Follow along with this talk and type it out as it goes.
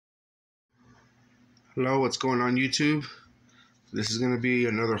Hello, what's going on YouTube? This is going to be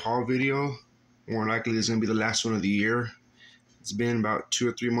another haul video. More likely this is going to be the last one of the year. It's been about 2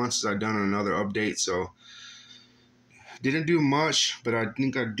 or 3 months since I've done another update, so didn't do much, but I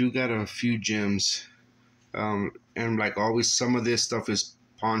think I do got a few gems. And like always, some of this stuff is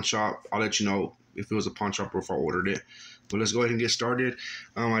pawn shop. I'll let you know if it was a pawn shop or if I ordered it. But let's go ahead and get started.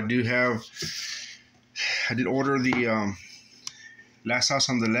 I did order the Last House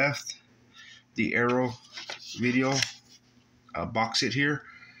on the Left, the Arrow video box set here.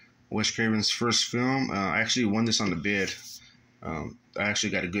 Wes Craven's first film. I actually won this on the bid. I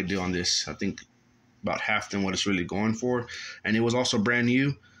actually got a good deal on this. I think about half than what it's really going for. And it was also brand new.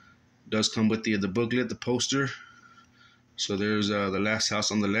 It does come with the booklet, the poster. So there's the Last House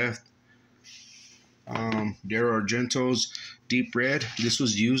on the Left. Dario Argento's Deep Red. This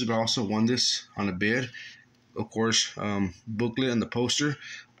was used, but I also won this on a bid. Of course, booklet and the poster.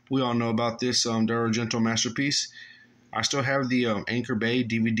 We all know about this Dario Argento masterpiece. I still have the Anchor Bay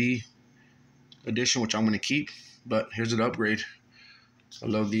DVD edition, which I'm going to keep. But here's an upgrade. I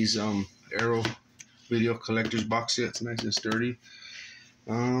love these Arrow video collector's box sets, nice and sturdy.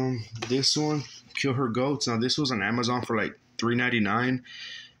 This one, Kill Her Goats. Now this was on Amazon for like $3.99.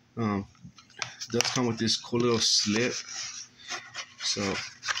 Does come with this cool little slip. So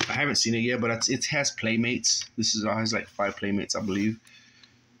I haven't seen it yet, but it has playmates. This has like 5 playmates, I believe.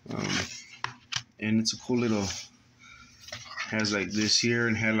 And it's a cool little, has like this here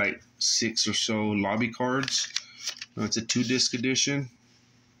and had like 6 or so lobby cards. It's a 2-disc edition.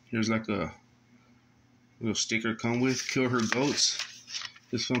 Here's like a little sticker come with Kill Her Goats.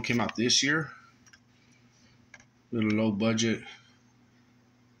 This film came out this year. Little low budget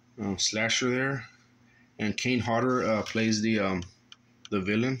slasher there. And Kane Hodder plays the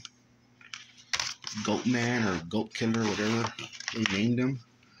villain. Goat Man or Goat Killer, whatever they named him.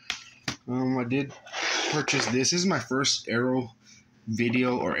 I did purchase this. This is my first Arrow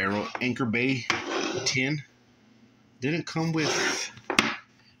video or Arrow Anchor Bay tin. Didn't come with,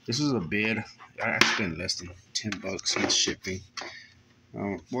 this was a bid. I spent less than $10 on shipping.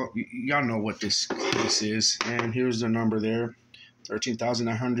 Well, y'all know what this is. And here's the number there.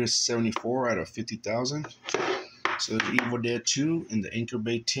 13,974 out of 50,000. So there's Evil Dead 2 in the Anchor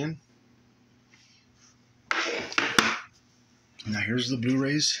Bay tin. Now here's the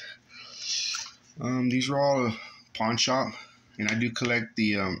Blu-rays. These are all a pawn shop, and I do collect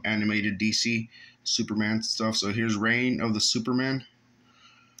the animated DC Superman stuff. So here's Reign of the Superman.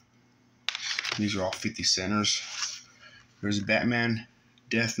 These are all 50 centers. There's Batman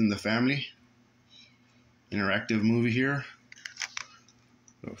Death in the Family. Interactive movie here.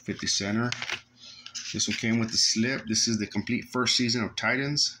 50 center. This one came with the slip. This is the complete first season of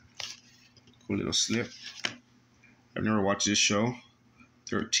Titans. Cool little slip. I've never watched this show.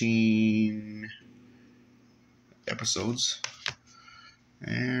 13 episodes.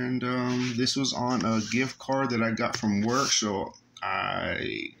 And this was on a gift card that I got from work. So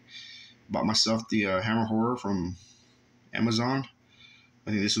I bought myself the Hammer Horror from Amazon. I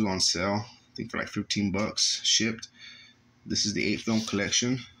think this was on sale. I think for like $15 shipped. This is the 8-film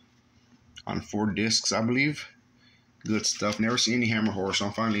collection on 4 discs, I believe. Good stuff. Never seen any Hammer Horror, so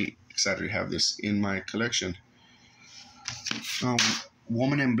I'm finally excited to have this in my collection.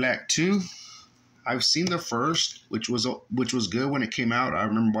 Woman in Black 2. I've seen the first, which was good when it came out. I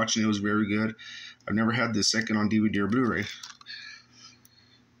remember watching it. It was very good. I've never had the second on DVD or Blu-ray.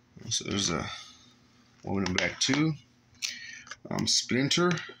 So there's a Woman in Black 2.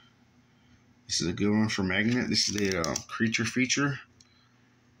 Splinter. This is a good one for Magnet. This is the creature feature.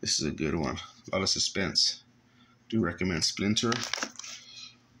 This is a good one. A lot of suspense. Do recommend Splinter.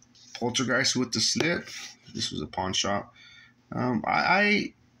 Poltergeist with the slip. This was a pawn shop.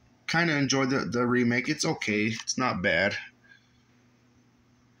 I kind of enjoyed the remake. It's okay. It's not bad.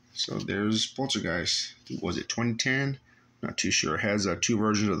 So there's Poltergeist. Was it 2010? Not too sure. It has 2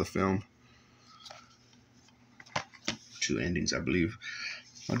 versions of the film. 2 endings, I believe.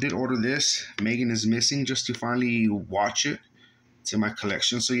 I did order this. Megan is Missing, just to finally watch it. It's in my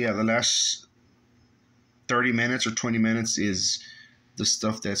collection. So yeah, the last 30 minutes or 20 minutes is the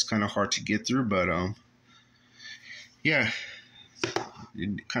stuff that's kind of hard to get through. But yeah,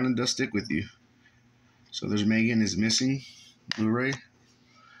 it kind of does stick with you. So there's Megan is Missing Blu-ray.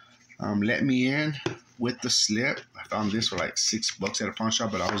 Let Me In with the slip. I found this for like $6 at a pawn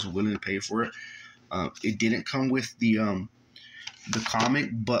shop, but I was willing to pay for it. It didn't come with the comic,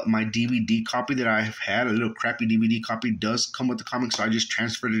 but my DVD copy that I've had, a little crappy DVD copy, does come with the comic, so I just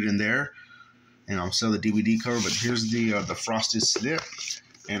transferred it in there, and I'll sell the DVD cover. But here's the frosted slip,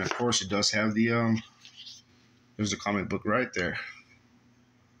 and of course it does have the there's the comic book right there.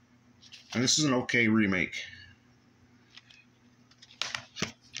 And this is an okay remake.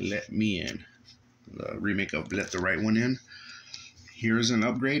 Let Me In. The remake of Let the Right One In. Here's an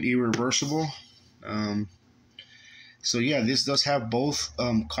upgrade, Irreversible. So yeah, this does have both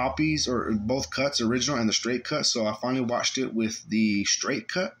copies, or both cuts, original and the straight cut. So I finally watched it with the straight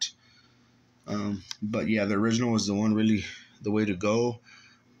cut. But yeah, the original was the one really the way to go.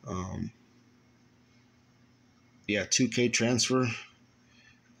 Yeah, 2K transfer,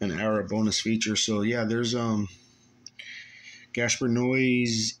 an hour bonus feature. So yeah, there's Gaspar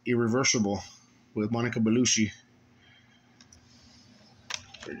Noé's Irreversible with Monica Bellucci.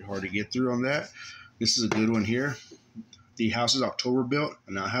 Pretty hard to get through on that. This is a good one here. The House is October Built,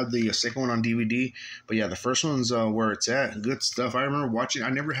 and I have the second one on DVD. But yeah, the first one's where it's at. Good stuff. I remember watching. I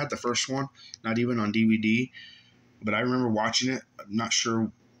never had the first one, not even on DVD, but I remember watching it. I'm not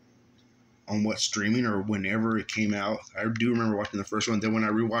sure on what streaming or whenever it came out. I do remember watching the first one. Then when I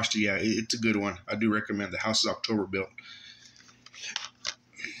rewatched it, yeah, it's a good one. I do recommend The House is October Built.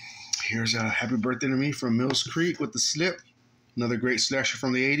 Here's a Happy Birthday to Me from Mills Creek with the slip. Another great slasher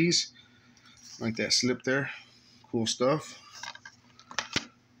from the 80s. Like that slip there. Cool stuff.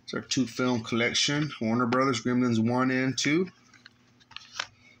 It's our 2-film collection. Warner Brothers, Gremlins 1 and 2.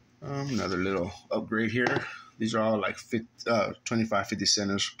 Another little upgrade here. These are all like 25, 50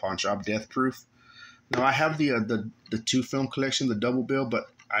 centers, pawn shop, Death Proof. Now I have the 2-film collection, the double bill, but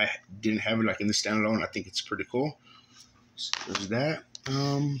I didn't have it like in the standalone. I think it's pretty cool. So there's that.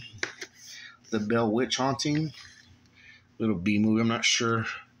 The Bell Witch Haunting. Little B movie. I'm not sure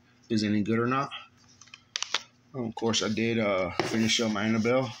if it's any good or not. Of course, I did finish up my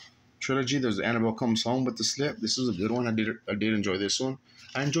Annabelle trilogy. There's Annabelle Comes Home with the slip. This is a good one. I did enjoy this one.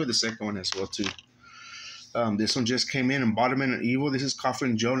 I enjoyed the second one as well too. This one just came in, Embodiment of Evil. This is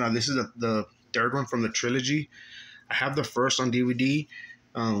Coffin Joe. Now this is the third one from the trilogy. I have the first on DVD.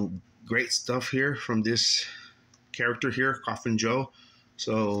 Great stuff here from this character here, Coffin Joe.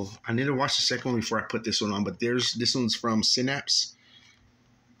 So I need to watch the second one before I put this one on. But this one's from Synapse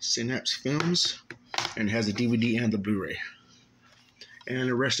Films, and it has a DVD and the Blu-ray. And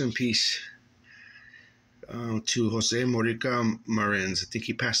a rest in peace to Jose Morica Marins. I think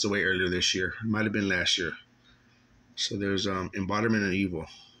he passed away earlier this year. It might have been last year. So there's Embodiment of Evil,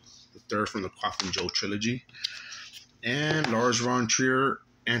 the third from the Coffin Joe trilogy. And Lars von Trier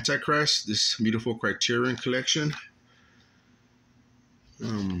Antichrist, this beautiful Criterion collection.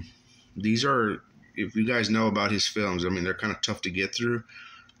 These are, if you guys know about his films, I mean, they're kind of tough to get through.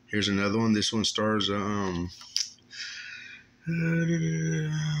 Here's another one. This one stars Willem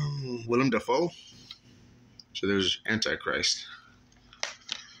Dafoe. So there's Antichrist.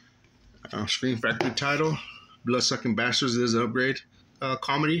 Scream Factory title, Bloodsucking Bastards. This is an upgrade.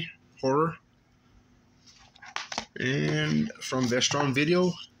 Comedy, horror. And from Vestron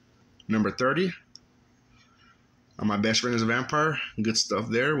Video, number 30. My Best Friend is a Vampire. Good stuff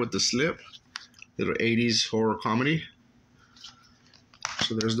there with the slip. Little 80s horror comedy.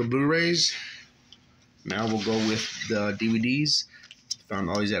 So there's the Blu-rays. Now we'll go with the DVDs. Found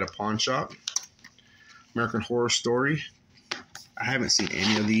all these at a pawn shop. American Horror Story. I haven't seen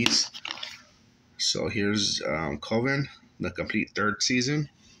any of these. So here's Coven, the complete third season.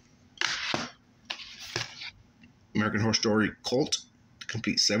 American Horror Story Cult, the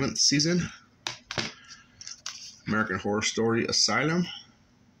complete 7th season. American Horror Story Asylum,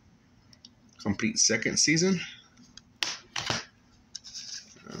 complete 2nd season.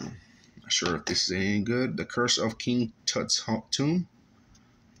 Not sure if this is any good. The Curse of King Tut's Tomb.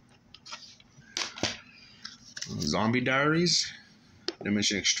 Zombie Diaries,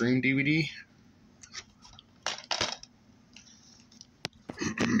 Dimension Extreme DVD.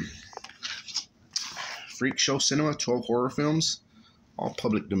 Freak Show Cinema, 12 horror films. All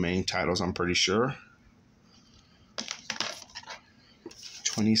public domain titles, I'm pretty sure.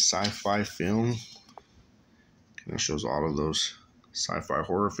 20 sci-fi film. Kind of shows all of those sci-fi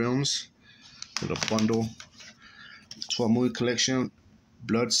horror films. Little bundle. 12 movie collection.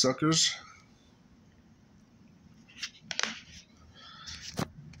 Bloodsuckers.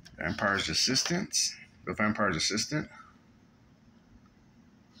 Vampire's Assistant. The Vampire's Assistant.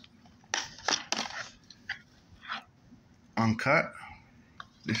 Uncut.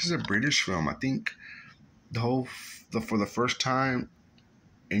 This is a British film. I think for the first time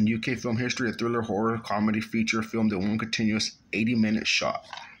in UK film history, a thriller horror comedy feature filmed in one continuous 80-minute shot.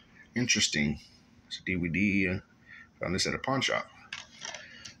 Interesting. It's a DVD. Found this at a pawn shop.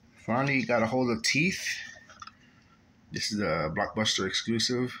 Finally got a hold of Teeth. This is a Blockbuster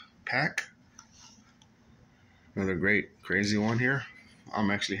exclusive pack. Another great, crazy one here.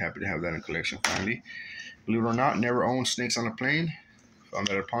 I'm actually happy to have that in collection finally. Believe it or not, never owned Snakes on a Plane. Found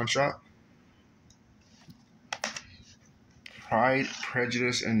that at a pawn shop. Pride,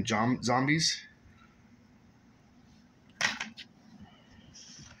 Prejudice, and Zombies.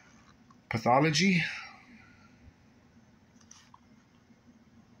 Pathology.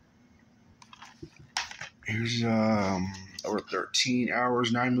 Here's over 13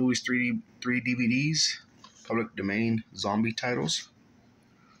 hours, 9 movies, 3 DVDs, public domain zombie titles.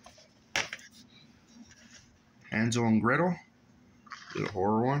 Hansel and Gretel, little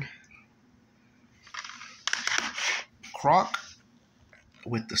horror one. Croc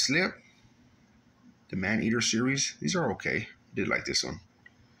with the Slip, the Man-Eater series. These are okay. Did like this one.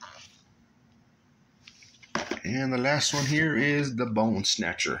 And the last one here is the Bone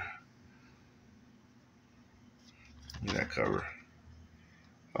Snatcher. Look at that cover.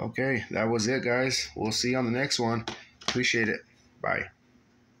 Okay, that was it, guys. We'll see you on the next one. Appreciate it. Bye.